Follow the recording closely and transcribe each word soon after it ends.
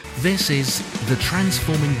This is the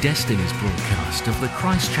Transforming Destinies broadcast of the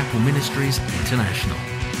Christ Chapel Ministries International.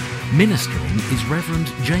 Ministering is Reverend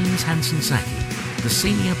James Hansen Saki, the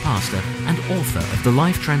senior pastor and author of the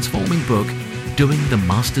life-transforming book, Doing the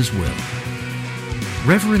Master's Will.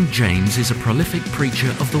 Reverend James is a prolific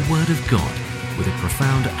preacher of the Word of God with a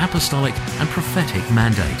profound apostolic and prophetic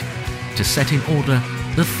mandate to set in order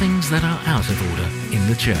the things that are out of order in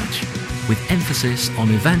the church, with emphasis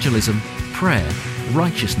on evangelism, prayer,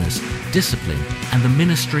 righteousness, discipline, and the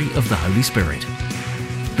ministry of the Holy Spirit.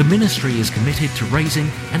 The ministry is committed to raising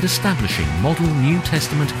and establishing model New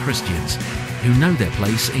Testament Christians who know their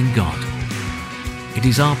place in God. It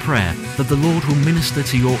is our prayer that the Lord will minister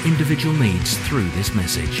to your individual needs through this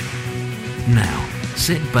message. Now,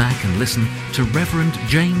 sit back and listen to Reverend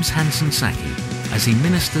James Hansen Saki as he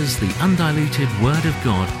ministers the undiluted Word of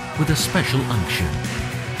God with a special unction.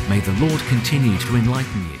 May the Lord continue to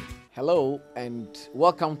enlighten you. Hello and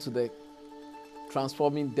welcome to the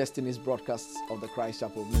Transforming Destinies broadcasts of the Christ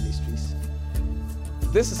Chapel Ministries.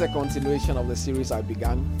 This is a continuation of the series I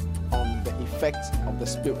began on the effect of the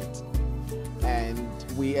Spirit. And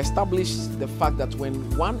we established the fact that when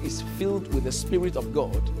one is filled with the Spirit of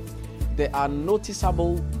God, there are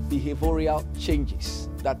noticeable behavioral changes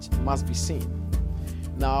that must be seen.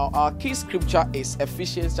 Now, our key scripture is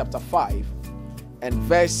Ephesians chapter 5 and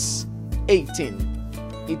verse 18.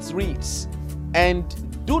 It reads, "And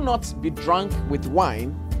do not be drunk with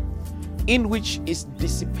wine, in which is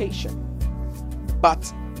dissipation,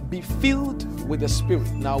 but be filled with the Spirit."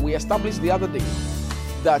 Now, we established the other day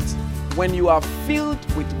that when you are filled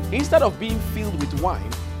with, instead of being filled with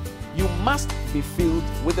wine, you must be filled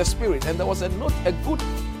with the Spirit. And there was a good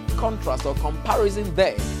contrast or comparison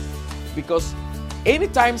there, because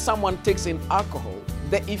anytime someone takes in alcohol,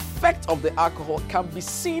 the effect of the alcohol can be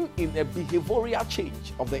seen in a behavioral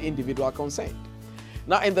change of the individual concerned.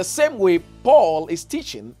 Now, in the same way, Paul is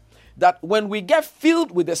teaching that when we get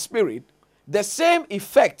filled with the Spirit, the same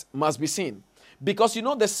effect must be seen. Because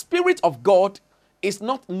the Spirit of God is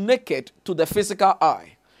not naked to the physical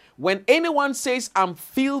eye. When anyone says, "I'm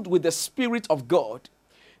filled with the Spirit of God,"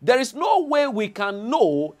 there is no way we can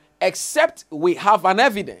know except we have an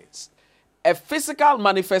evidence, a physical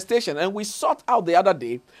manifestation. And we sought out the other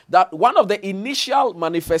day that one of the initial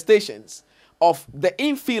manifestations of the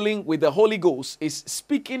infilling with the Holy Ghost is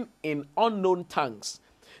speaking in unknown tongues.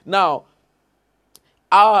 Now,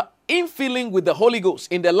 our infilling with the Holy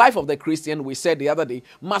Ghost in the life of the Christian, we said the other day,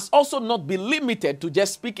 must also not be limited to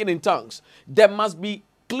just speaking in tongues. There must be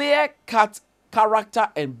clear-cut character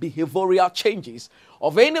and behavioral changes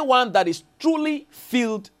of anyone that is truly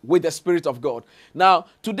filled with the Spirit of God. Now,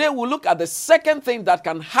 today we'll look at the second thing that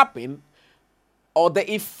can happen, or the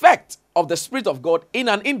effect of the Spirit of God in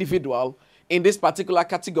an individual in this particular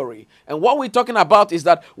category. And what we're talking about is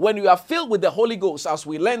that when you are filled with the Holy Ghost, as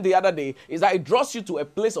we learned the other day, is that it draws you to a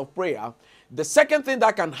place of prayer. The second thing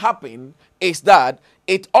that can happen is that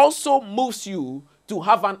it also moves you to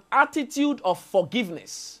have an attitude of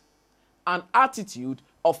forgiveness. An attitude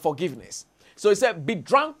of forgiveness. So he said, be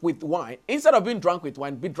drunk with wine. Instead of being drunk with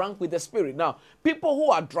wine, be drunk with the Spirit. Now, people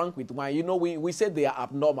who are drunk with wine, we said they are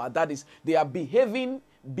abnormal. That is, they are behaving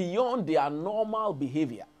beyond their normal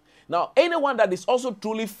behavior. Now, anyone that is also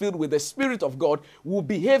truly filled with the Spirit of God will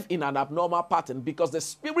behave in an abnormal pattern because the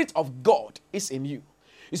Spirit of God is in you.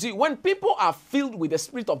 You see, when people are filled with the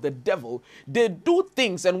spirit of the devil, they do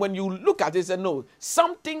things, and when you look at it, say, no,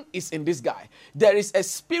 something is in this guy. There is a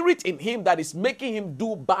spirit in him that is making him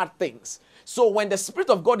do bad things. So when the Spirit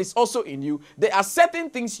of God is also in you, there are certain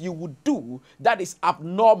things you would do that is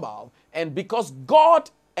abnormal. And because God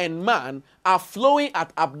and man are flowing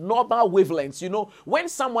at abnormal wavelengths, when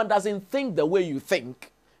someone doesn't think the way you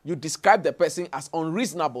think, you describe the person as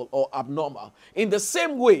unreasonable or abnormal. In the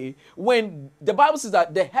same way, when the Bible says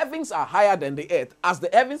that the heavens are higher than the earth, as the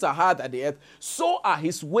heavens are higher than the earth, so are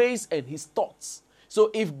his ways and his thoughts. So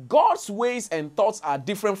if God's ways and thoughts are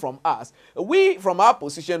different from us, we from our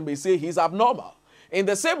position may say he's abnormal. In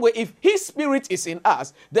the same way, if his Spirit is in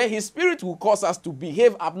us, then his Spirit will cause us to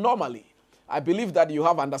behave abnormally. I believe that you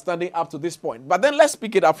have understanding up to this point. But then let's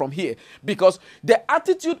pick it up from here, because the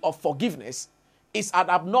attitude of forgiveness is an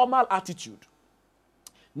abnormal attitude.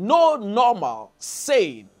 No normal,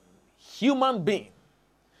 sane human being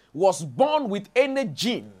was born with any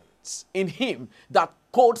genes in him that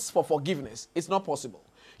codes for forgiveness. It's not possible.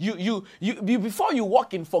 You before you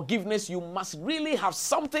walk in forgiveness, you must really have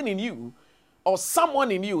something in you or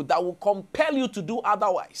someone in you that will compel you to do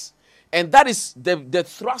otherwise. And that is the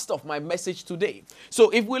thrust of my message today. So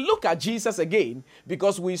if we look at Jesus again,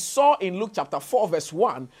 because we saw in Luke chapter 4 verse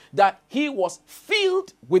 1 that he was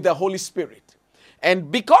filled with the Holy Spirit.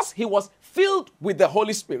 And because he was filled with the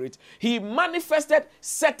Holy Spirit, he manifested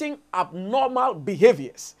certain abnormal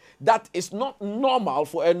behaviors that is not normal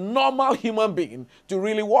for a normal human being to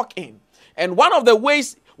really walk in. And one of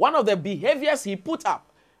the behaviors he put up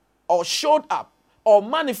or showed up or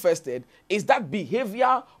manifested is that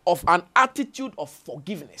behavior of an attitude of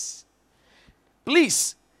forgiveness.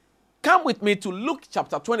 Please come with me to Luke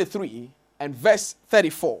chapter 23 and verse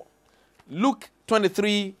 34. Luke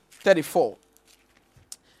 23:34.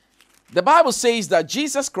 The Bible says that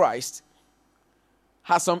Jesus Christ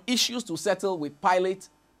has some issues to settle with Pilate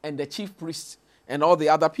and the chief priests and all the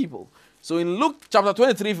other people. So in Luke chapter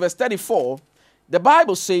 23 verse 34, the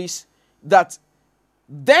Bible says that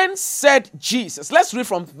then said Jesus, let's read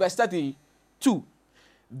from verse 32.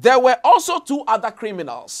 There were also 2 other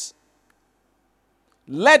criminals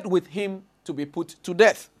led with him to be put to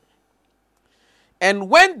death. And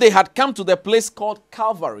when they had come to the place called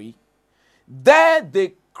Calvary, there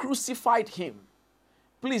they crucified him.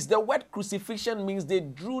 Please, the word crucifixion means they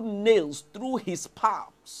drew nails through his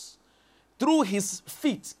palms, through his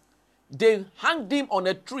feet. They hanged him on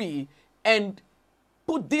a tree and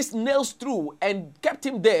put these nails through and kept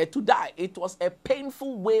him there to die. It was a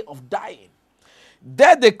painful way of dying.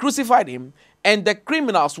 There they crucified him, and the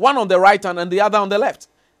criminals, one on the right hand and the other on the left.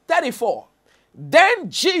 34. Then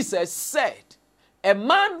Jesus said, a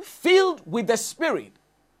man filled with the Spirit,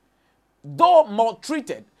 though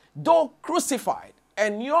maltreated, though crucified,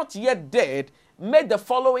 and not yet dead, made the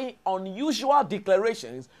following unusual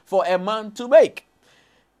declarations for a man to make.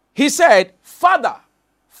 He said, Father,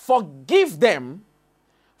 forgive them,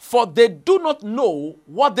 for they do not know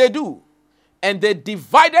what they do. And they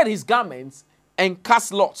divided his garments and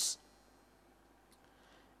cast lots.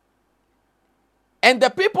 And the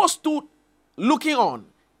people stood looking on,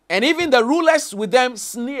 and even the rulers with them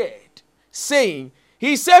sneered, saying,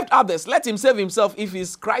 he saved others, let him save himself if he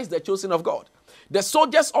is Christ, the chosen of God. The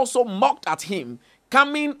soldiers also mocked at him,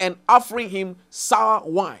 coming and offering him sour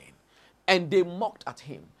wine. And they mocked at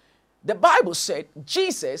him. The Bible said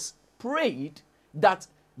Jesus prayed that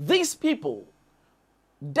these people,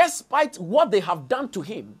 despite what they have done to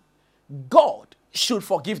him, God should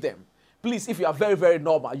forgive them. Please, if you are very, very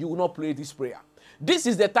normal, you will not pray this prayer. This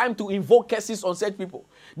is the time to invoke curses on such people.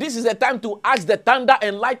 This is the time to ask the thunder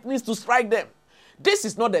and lightnings to strike them. This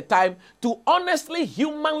is not the time to honestly,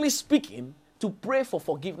 humanly speaking, to pray for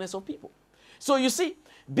forgiveness of people. So you see,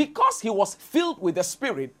 because he was filled with the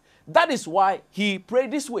Spirit, that is why he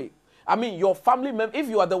prayed this way. I mean, your family member, if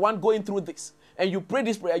you are the one going through this, and you pray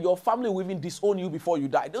this prayer, your family will even disown you before you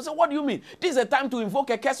die. They'll say, what do you mean? This is a time to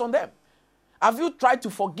invoke a curse on them. Have you tried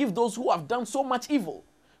to forgive those who have done so much evil,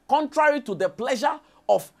 contrary to the pleasure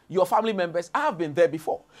of your family members? I have been there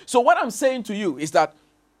before. So what I'm saying to you is that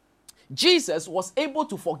Jesus was able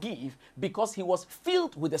to forgive because he was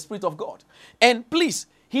filled with the Spirit of God. And please,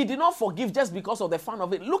 he did not forgive just because of the fun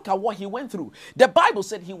of it. Look at what he went through. The Bible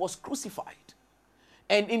said he was crucified.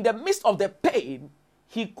 And in the midst of the pain,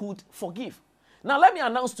 he could forgive. Now, let me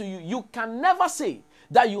announce to you, you can never say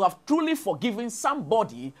that you have truly forgiven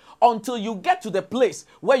somebody until you get to the place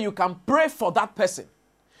where you can pray for that person.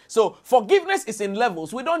 So forgiveness is in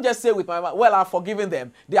levels. We don't just say with my mouth, well, I've forgiven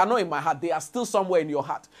them. They are not in my heart. They are still somewhere in your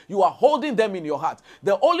heart. You are holding them in your heart.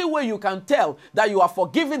 The only way you can tell that you are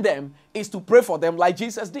forgiving them is to pray for them like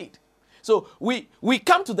Jesus did. So we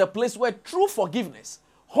come to the place where true forgiveness,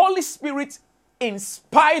 Holy Spirit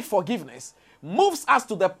inspired forgiveness, moves us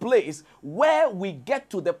to the place where we get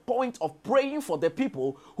to the point of praying for the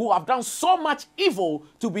people who have done so much evil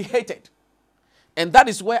to be hated. And that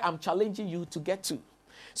is where I'm challenging you to get to.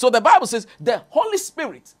 So the Bible says the Holy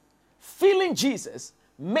Spirit, feeling Jesus,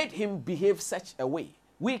 made him behave such a way.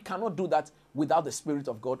 We cannot do that without the Spirit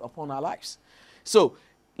of God upon our lives. So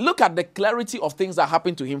look at the clarity of things that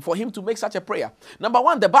happened to him for him to make such a prayer. Number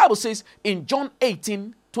one, the Bible says in John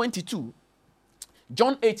 18:22,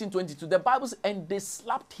 John 18:22, the Bible says, and they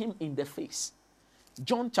slapped him in the face.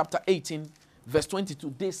 John chapter 18, verse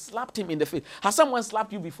 22, they slapped him in the face. Has someone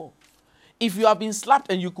slapped you before? If you have been slapped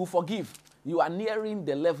and you could forgive, you are nearing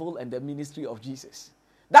the level and the ministry of Jesus.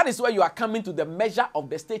 That is where you are coming to the measure of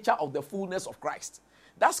the stature of the fullness of Christ.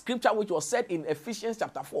 That scripture which was said in Ephesians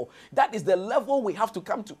chapter 4, that is the level we have to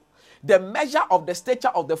come to. The measure of the stature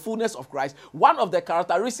of the fullness of Christ, one of the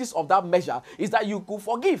characteristics of that measure is that you could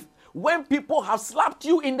forgive when people have slapped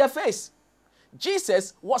you in the face.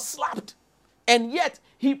 Jesus was slapped, and yet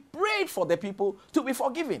he prayed for the people to be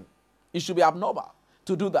forgiven. It should be abnormal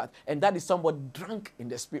to do that. And that is somebody drunk in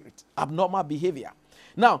the Spirit. Abnormal behavior.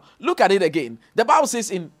 Now, look at it again. The Bible says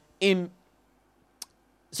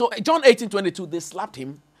so John 18:22, they slapped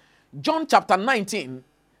him. John chapter 19,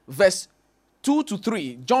 verse 2 to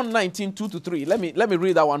 3. John 19, 2 to 3. Let me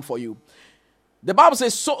read that one for you. The Bible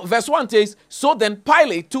says, so verse 1 says, so then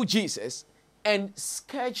Pilate took Jesus and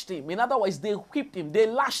scourged him. In other words, they whipped him, they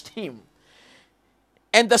lashed him.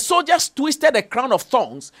 And the soldiers twisted a crown of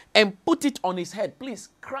thorns and put it on his head. Please,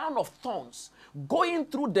 crown of thorns going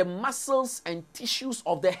through the muscles and tissues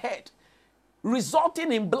of the head,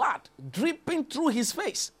 resulting in blood dripping through his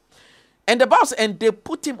face. And the Bible says, and they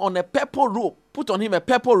put him on a purple robe, put on him a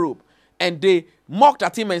purple robe, and they mocked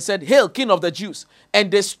at him and said, "Hail, King of the Jews."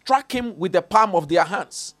 And they struck him with the palm of their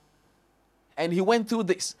hands. And he went through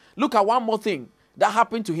this. Look at one more thing that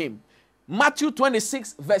happened to him. Matthew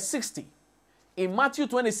 26, verse 60. In Matthew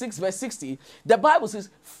 26, verse 60, the Bible says,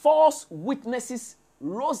 false witnesses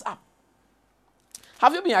rose up.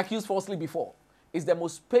 Have you been accused falsely before? It's the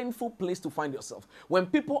most painful place to find yourself. When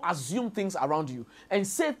people assume things around you and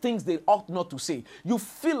say things they ought not to say, you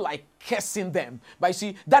feel like cursing them. But you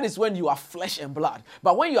see, that is when you are flesh and blood.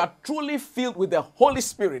 But when you are truly filled with the Holy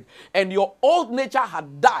Spirit and your old nature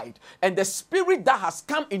had died and the Spirit that has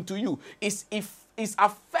come into you is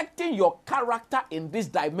affecting your character in this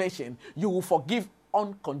dimension, you will forgive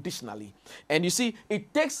unconditionally. And you see,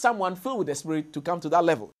 it takes someone filled with the Spirit to come to that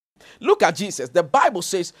level. Look at Jesus. The Bible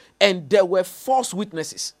says, and there were false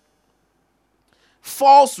witnesses.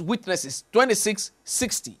 False witnesses.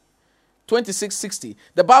 26:60. 26:60.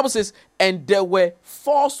 The Bible says, and there were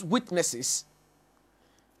false witnesses.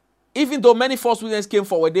 Even though many false witnesses came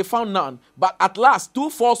forward, they found none. But at last,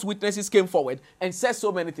 2 false witnesses came forward and said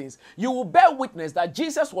so many things. You will bear witness that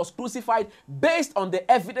Jesus was crucified based on the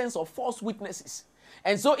evidence of false witnesses.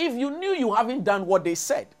 And so if you knew you haven't done what they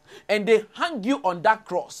said and they hung you on that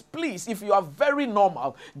cross, please, if you are very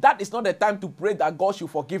normal, that is not the time to pray that God should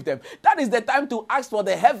forgive them. That is the time to ask for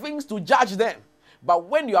the heavens to judge them. But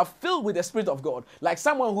when you are filled with the Spirit of God, like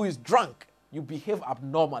someone who is drunk, you behave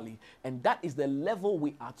abnormally. And that is the level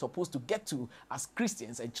we are supposed to get to as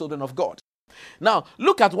Christians and children of God. Now,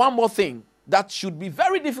 look at one more thing that should be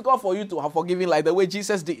very difficult for you to have forgiven like the way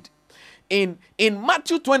Jesus did. In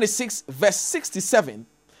Matthew 26, verse 67,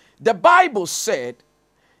 the Bible said,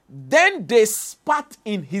 then they spat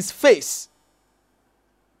in his face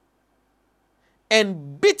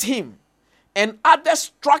and beat him, and others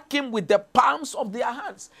struck him with the palms of their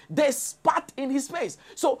hands. They spat in his face.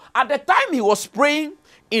 So at the time he was praying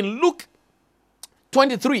in Luke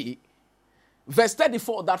 23, verse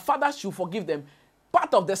 34, that Father should forgive them,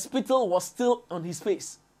 part of the spittle was still on his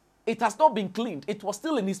face. It has not been cleaned. It was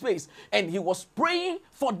still in his face. And he was praying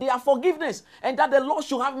for their forgiveness and that the Lord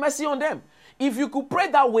should have mercy on them. If you could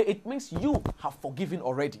pray that way, it means you have forgiven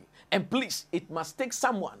already. And please, it must take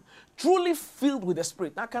someone truly filled with the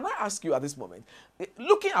Spirit. Now, can I ask you at this moment,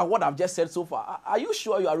 looking at what I've just said so far, are you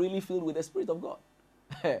sure you are really filled with the Spirit of God?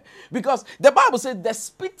 Because the Bible said the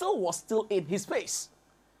spittle was still in his face.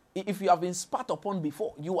 If you have been spat upon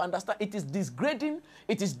before, you understand it is degrading,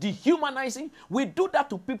 it is dehumanizing. We do that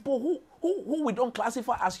to people who we don't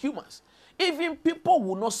classify as humans. Even people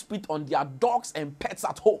will not spit on their dogs and pets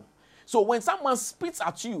at home. So when someone spits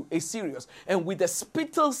at you, it's serious. And with the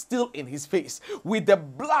spittle still in his face, with the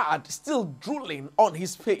blood still drooling on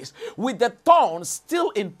his face, with the thorns still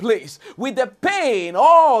in place, with the pain,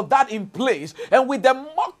 all that in place, and with the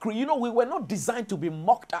mockery, we were not designed to be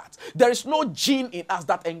mocked at. There is no gene in us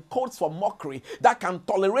that encodes for mockery, that can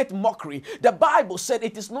tolerate mockery. The Bible said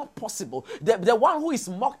it is not possible. The one who is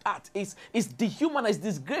mocked at is dehumanized,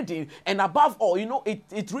 degrading, and above all,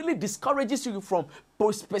 it really discourages you from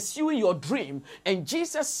pursuing your dream. And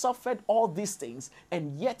Jesus suffered all these things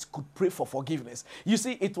and yet could pray for forgiveness. You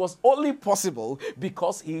see, it was only possible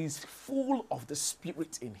because he is full of the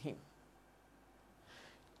Spirit in him.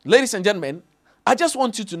 Ladies and gentlemen, I just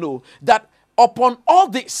want you to know that upon all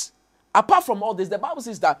this, apart from all this, the Bible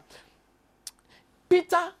says that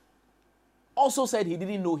Peter also said he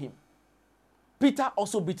didn't know him. Peter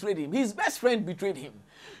also betrayed him. His best friend betrayed him.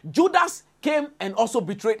 Judas came and also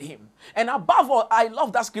betrayed him. And above all, I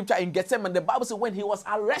love that scripture in Gethsemane. The Bible says when he was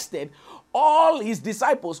arrested, all his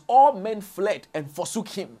disciples, all men fled and forsook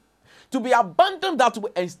him. To be abandoned that way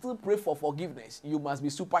and still pray for forgiveness, you must be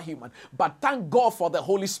superhuman. But thank God for the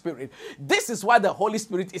Holy Spirit. This is why the Holy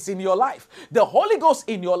Spirit is in your life. The Holy Ghost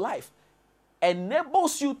in your life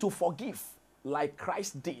enables you to forgive like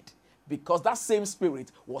Christ did, because that same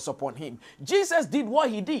Spirit was upon him. Jesus did what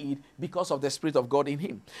he did because of the Spirit of God in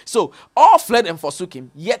him. So all fled and forsook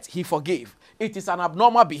him, yet he forgave. It is an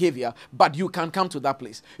abnormal behavior, but you can come to that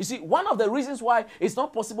place. You see, one of the reasons why it's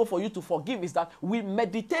not possible for you to forgive is that we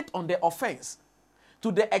meditate on the offense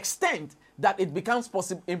to the extent that it becomes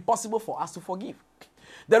impossible for us to forgive.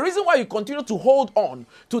 The reason why you continue to hold on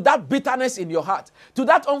to that bitterness in your heart, to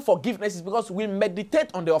that unforgiveness, is because we meditate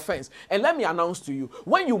on the offense. And let me announce to you,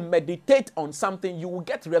 when you meditate on something, you will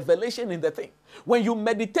get revelation in the thing. When you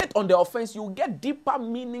meditate on the offense, you will get deeper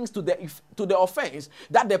meanings to the offense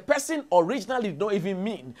that the person originally did not even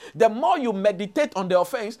mean. The more you meditate on the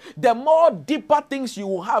offense, the more deeper things you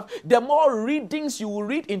will have, the more readings you will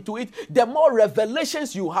read into it, the more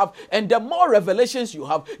revelations you have, and the more revelations you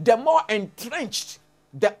have, the more entrenched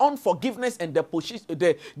the unforgiveness and the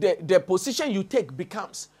position you take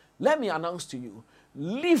becomes. Let me announce to you,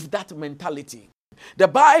 leave that mentality. The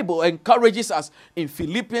Bible encourages us in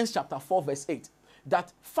Philippians chapter 4 verse 8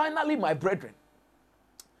 that finally, my brethren,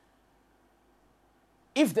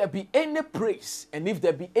 if there be any praise and if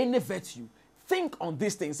there be any virtue, think on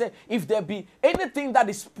these things. Say, if there be anything that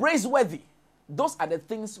is praiseworthy, those are the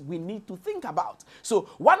things we need to think about. So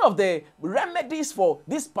one of the remedies for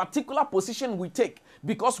this particular position we take,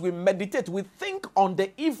 because we meditate, we think on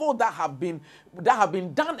the evil that have been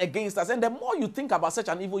done against us. And the more you think about such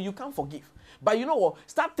an evil, you can't forgive. But you know what?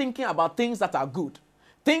 Start thinking about things that are good,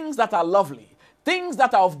 things that are lovely, things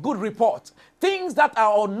that are of good report, things that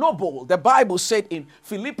are noble. The Bible said in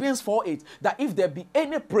Philippians 4:8 that if there be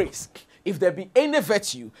any praise, if there be any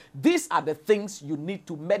virtue, these are the things you need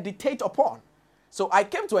to meditate upon. So I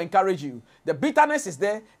came to encourage you. The bitterness is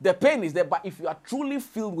there, the pain is there, but if you are truly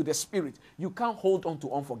filled with the Spirit, you can't hold on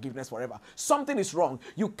to unforgiveness forever. Something is wrong.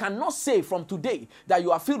 You cannot say from today that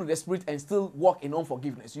you are filled with the Spirit and still walk in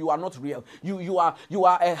unforgiveness. You are not real. You are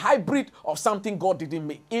a hybrid of something God didn't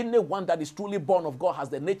make. Anyone that is truly born of God has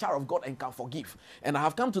the nature of God and can forgive. And I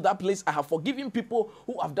have come to that place. I have forgiven people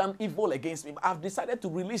who have done evil against me. I have decided to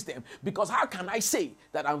release them, because how can I say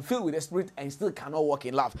that I'm filled with the Spirit and still cannot walk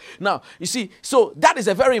in love? Now, you see, so that is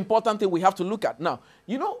a very important thing we have to look at. Now,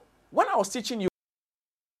 you know, when I was teaching you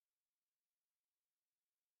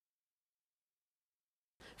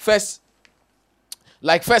First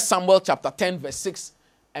Samuel chapter 10 verse 6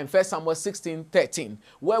 and 1 Samuel 16:13,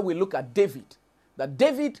 where we look at David, that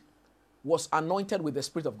David was anointed with the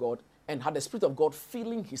Spirit of God and had the Spirit of God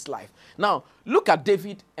filling his life. Now, look at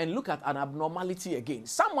David and look at an abnormality again.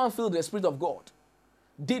 Someone filled the Spirit of God,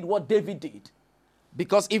 did what David did.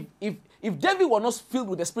 Because if David were not filled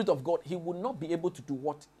with the Spirit of God, he would not be able to do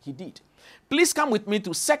what he did. Please come with me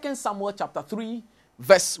to 2 Samuel chapter 3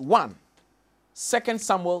 verse 1. 2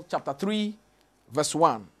 Samuel chapter 3 verse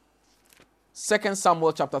 1. 2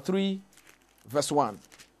 Samuel chapter 3 verse 1.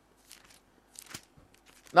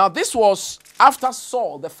 Now this was after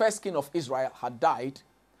Saul, the first king of Israel, had died.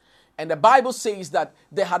 And the Bible says that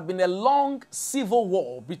there had been a long civil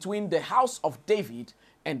war between the house of David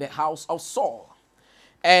and the house of Saul.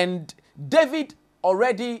 And David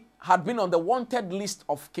already had been on the wanted list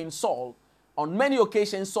of King Saul. On many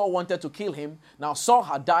occasions, Saul wanted to kill him. Now, Saul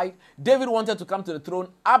had died. David wanted to come to the throne.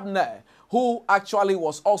 Abner, who actually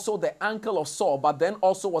was also the uncle of Saul, but then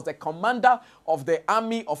also was the commander of the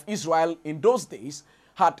army of Israel in those days,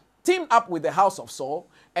 had teamed up with the house of Saul,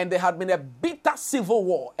 and there had been a bitter civil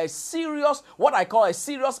war, a serious, what I call a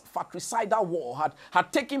serious fratricidal war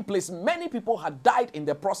had taken place. Many people had died in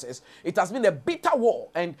the process. It has been a bitter war,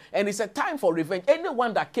 and it's a time for revenge.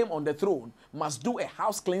 Anyone that came on the throne must do a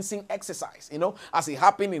house cleansing exercise, you know, as it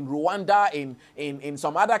happened in Rwanda, in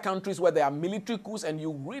some other countries where there are military coups, and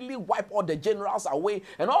you really wipe all the generals away,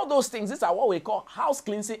 and all those things. These are what we call house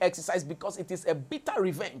cleansing exercise, because it is a bitter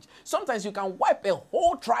revenge. Sometimes you can wipe a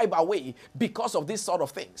whole tribe away because of this sort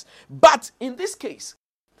of things. But in this case,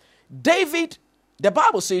 David, the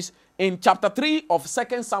Bible says in chapter 3 of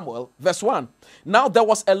 2 Samuel, verse 1, now there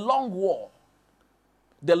was a long war.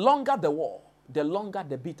 The longer the war, the longer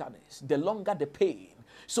the bitterness, the longer the pain.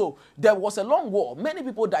 So there was a long war. Many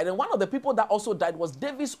people died. And one of the people that also died was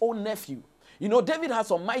David's own nephew. You know, David had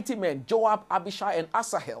some mighty men, Joab, Abishai, and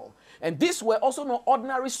Asahel. And these were also not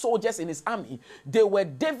ordinary soldiers in his army. They were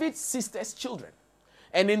David's sister's children.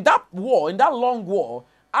 And in that war, in that long war,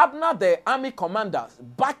 Abner, the army commander,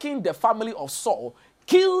 backing the family of Saul,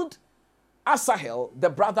 killed Asahel, the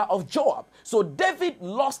brother of Joab. So David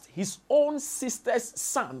lost his own sister's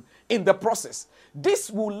son in the process. This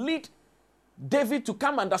will lead David to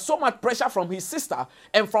come under so much pressure from his sister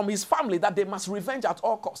and from his family that they must revenge at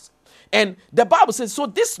all costs. And the Bible says, so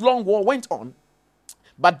this long war went on,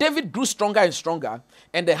 but David grew stronger and stronger,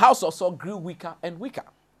 and the house of Saul grew weaker and weaker.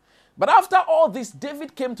 But after all this,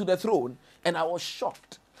 David came to the throne, and I was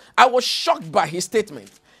shocked. I was shocked by his statement.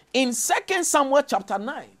 In 2 Samuel chapter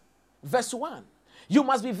 9, verse 1, you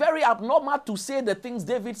must be very abnormal to say the things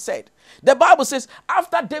David said. The Bible says,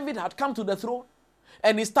 after David had come to the throne,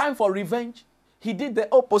 and it's time for revenge, he did the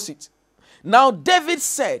opposite. Now David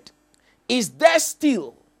said, Is there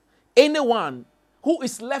still anyone who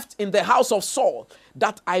is left in the house of Saul,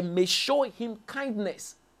 that I may show him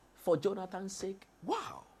kindness for Jonathan's sake?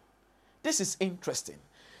 Wow, this is interesting.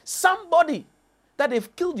 Somebody that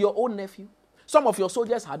they've killed your own nephew. Some of your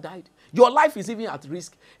soldiers had died. Your life is even at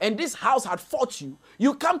risk. And this house had fought you.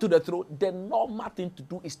 You come to the throne. The normal thing to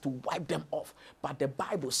do is to wipe them off. But the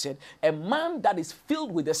Bible said a man that is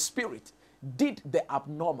filled with the Spirit did the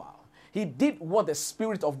abnormal. He did what the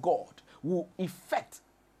Spirit of God will effect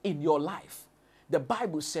in your life. The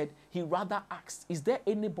Bible said he rather asked, is there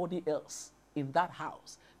anybody else in that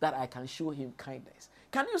house that I can show him kindness?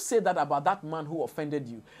 Can you say that about that man who offended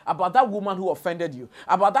you? About that woman who offended you?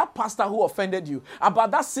 About that pastor who offended you?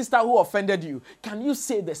 About that sister who offended you? Can you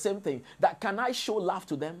say the same thing? That can I show love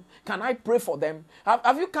to them? Can I pray for them?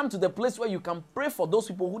 Have you come to the place where you can pray for those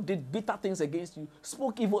people who did bitter things against you,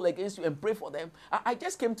 spoke evil against you, and pray for them? I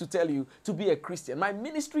just came to tell you to be a Christian. My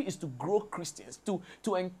ministry is to grow Christians,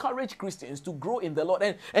 to encourage Christians to grow in the Lord.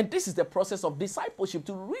 And this is the process of discipleship,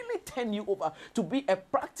 to really turn you over to be a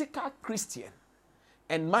practical Christian.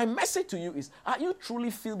 And my message to you is, are you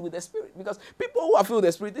truly filled with the Spirit? Because people who are filled with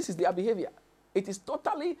the Spirit, this is their behavior. It is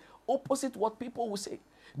totally opposite what people will say.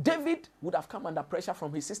 David would have come under pressure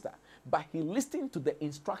from his sister, but he listened to the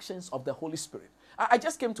instructions of the Holy Spirit. I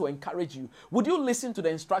just came to encourage you. Would you listen to the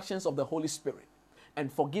instructions of the Holy Spirit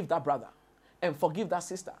and forgive that brother and forgive that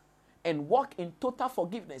sister and walk in total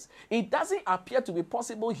forgiveness? It doesn't appear to be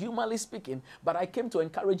possible, humanly speaking, but I came to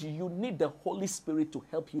encourage you. You need the Holy Spirit to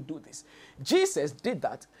help you do this. Jesus did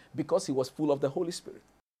that because he was full of the Holy Spirit.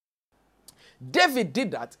 David did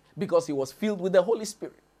that because he was filled with the Holy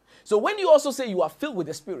Spirit. So when you also say you are filled with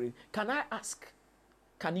the Spirit, can I ask,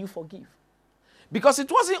 can you forgive? Because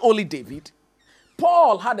it wasn't only David.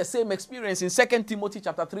 Paul had the same experience in 2 Timothy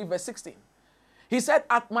chapter 3, verse 16. He said,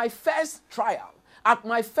 at my first trial, at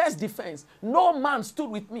my first defense, no man stood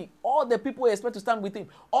with me. All the people who expect to stand with him,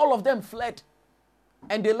 all of them fled.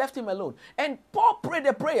 And they left him alone. And Paul prayed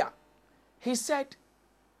a prayer. He said,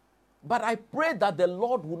 but I pray that the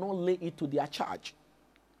Lord will not lay it to their charge.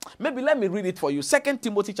 Maybe let me read it for you. 2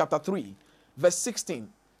 Timothy chapter 3, verse 16.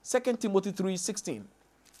 2 Timothy 3, 16.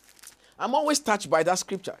 I'm always touched by that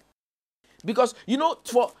scripture. Because, you know,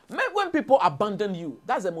 when people abandon you,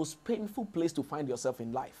 that's the most painful place to find yourself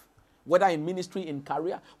in life. Whether in ministry, in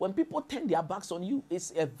career, when people turn their backs on you,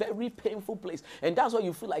 it's a very painful place. And that's why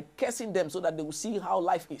you feel like cursing them so that they will see how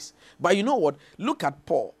life is. But you know what? Look at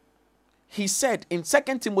Paul. He said in 2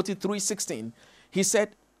 Timothy 3:16, he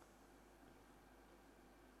said,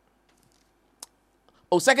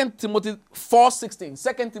 2 Timothy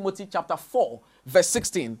 4:16, 2 Timothy chapter 4, verse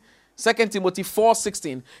 16, 2 Timothy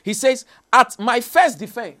 4:16, he says, at my first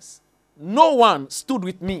defense, no one stood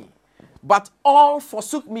with me, but all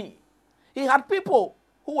forsook me. He had people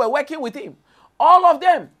who were working with him. All of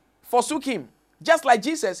them forsook him. Just like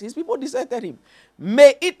Jesus, his people deserted him.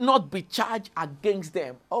 May it not be charged against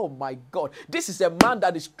them. Oh my God. This is a man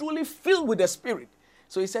that is truly filled with the Spirit.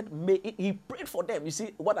 So he said, he prayed for them. You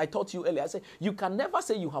see what I taught you earlier. I said, you can never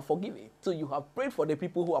say you have forgiven. So you have prayed for the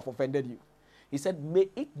people who have offended you. He said, may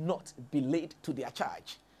it not be laid to their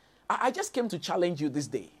charge. I just came to challenge you this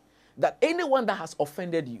day that anyone that has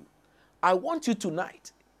offended you, I want you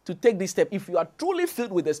tonight to take this step, if you are truly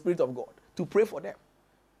filled with the Spirit of God, to pray for them.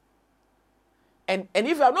 And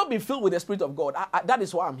if you have not been filled with the Spirit of God, that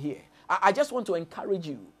is why I'm here. I just want to encourage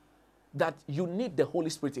you that you need the Holy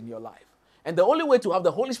Spirit in your life. And the only way to have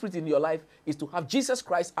the Holy Spirit in your life is to have Jesus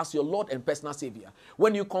Christ as your Lord and personal Savior.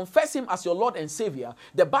 When you confess Him as your Lord and Savior,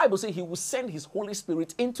 the Bible says He will send His Holy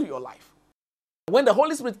Spirit into your life. When the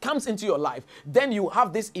Holy Spirit comes into your life, then you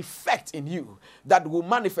have this effect in you that will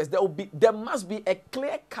manifest. There must be a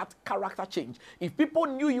clear-cut character change. If people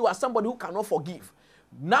knew you as somebody who cannot forgive,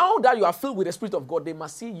 now that you are filled with the Spirit of God, they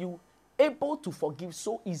must see you able to forgive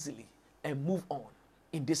so easily and move on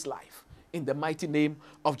in this life, in the mighty name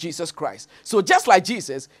of Jesus Christ. So just like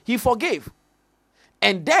Jesus, He forgave.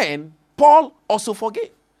 And then Paul also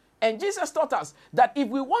forgave. And Jesus taught us that if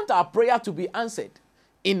we want our prayer to be answered,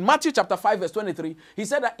 in Matthew chapter 5 verse 23, He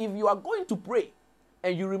said that if you are going to pray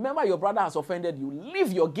and you remember your brother has offended you,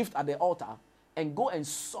 leave your gift at the altar and go and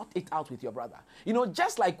sort it out with your brother. You know,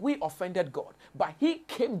 just like we offended God, but He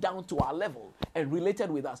came down to our level and related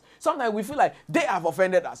with us. Sometimes we feel like they have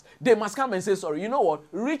offended us. They must come and say sorry. You know what?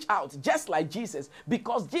 Reach out just like Jesus,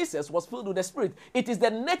 because Jesus was filled with the Spirit. It is the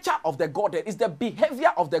nature of the Godhead. It's the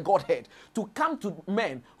behavior of the Godhead to come to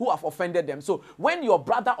men who have offended them. So when your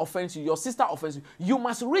brother offends you, your sister offends you, you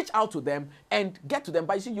must reach out to them and get to them.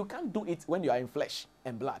 But you see, you can't do it when you are in flesh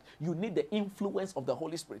and blood. You need the influence of the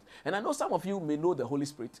Holy Spirit. And I know some of you may know the Holy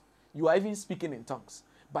Spirit. You are even speaking in tongues.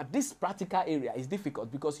 But this practical area is difficult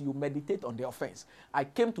because you meditate on the offense. I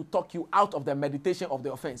came to talk you out of the meditation of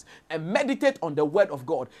the offense and meditate on the word of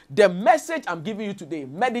God. The message I'm giving you today,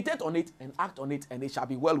 meditate on it and act on it, and it shall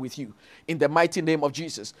be well with you in the mighty name of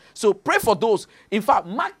Jesus. So pray for those. In fact,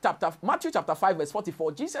 Matthew chapter 5 verse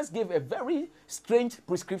 44, Jesus gave a very strange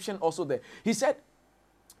prescription also there. He said,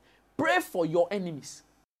 pray for your enemies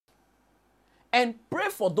and pray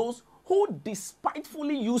for those who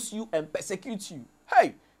despitefully use you and persecute you.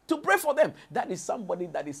 Hey, to pray for them. That is somebody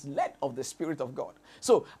that is led of the Spirit of God.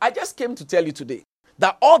 So I just came to tell you today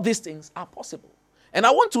that all these things are possible. And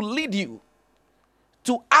I want to lead you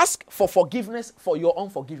to ask for forgiveness for your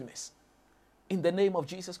unforgiveness in the name of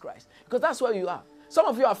Jesus Christ. Because that's where you are. Some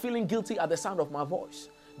of you are feeling guilty at the sound of my voice.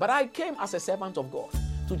 But I came as a servant of God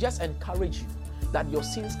to just encourage you that your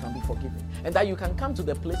sins can be forgiven and that you can come to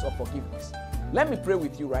the place of forgiveness. Let me pray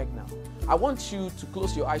with you right now. I want you to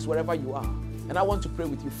close your eyes wherever you are. And I want to pray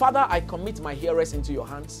with you. Father, I commit my hearers into your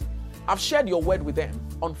hands. I've shared your word with them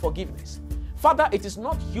on forgiveness. Father, it is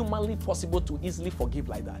not humanly possible to easily forgive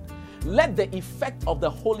like that. Let the effect of the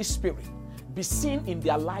Holy Spirit be seen in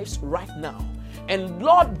their lives right now. And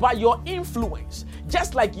Lord, by your influence,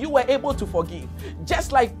 just like you were able to forgive,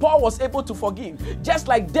 just like Paul was able to forgive, just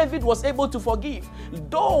like David was able to forgive,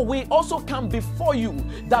 though we also come before you,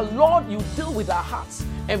 that Lord, you deal with our hearts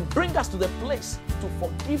and bring us to the place to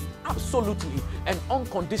forgive absolutely and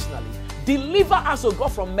unconditionally. Deliver us, O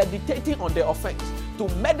God, from meditating on the offense to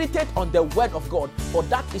meditate on the word of God, for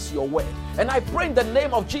that is your word. And I pray in the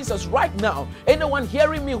name of Jesus right now, anyone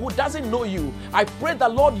hearing me who doesn't know you, I pray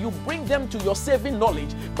that, Lord, you bring them to your saving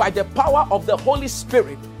knowledge by the power of the Holy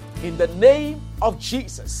Spirit in the name of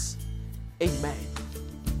Jesus. Amen.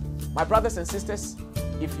 My brothers and sisters,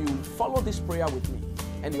 if you follow this prayer with me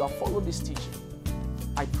and you have followed this teaching,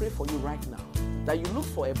 I pray for you right now that you look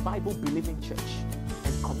for a Bible-believing church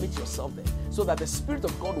and commit yourself there so that the Spirit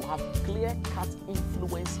of God will have clear-cut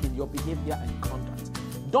influence in your behavior and conduct.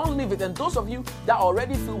 Don't leave it. And those of you that are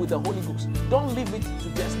already filled with the Holy Ghost, don't leave it to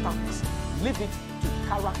their status. Leave it to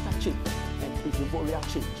character change and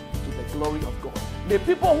behavioral change to the glory of God. May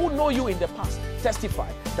people who know you in the past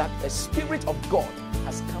testify that the Spirit of God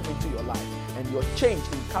has come into your life, and your change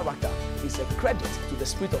in character is a credit to the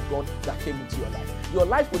Spirit of God that came into your life. Your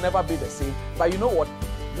life will never be the same, but you know what?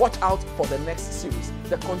 Watch out for the next series,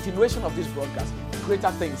 the continuation of this broadcast.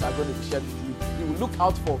 Greater things are going to be shared with you. You will look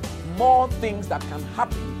out for more things that can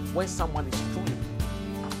happen when someone is truly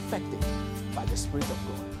affected by the Spirit of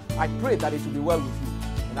God. I pray that it will be well with you.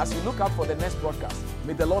 And as you look out for the next broadcast,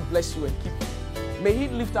 may the Lord bless you and keep you. May He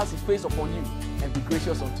lift up His face upon you and be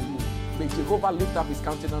gracious unto you. May Jehovah lift up His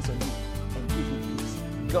countenance on you and give you peace.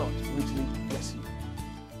 God richly bless you.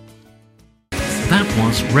 That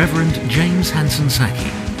was Reverend James Hansen Saki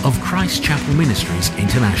of Christ Chapel Ministries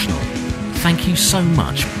International. Thank you so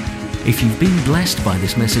much. If you've been blessed by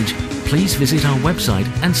this message, please visit our website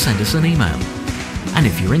and send us an email. And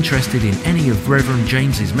if you're interested in any of Reverend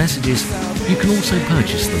James's messages, you can also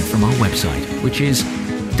purchase them from our website, which is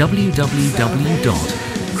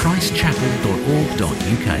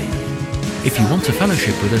www.christchapel.org.uk. If you want to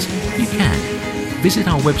fellowship with us, you can. Visit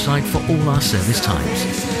our website for all our service times.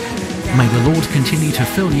 May the Lord continue to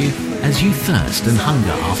fill you as you thirst and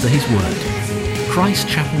hunger after His Word. Christ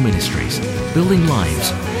Chapel Ministries, building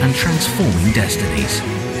lives and transforming destinies.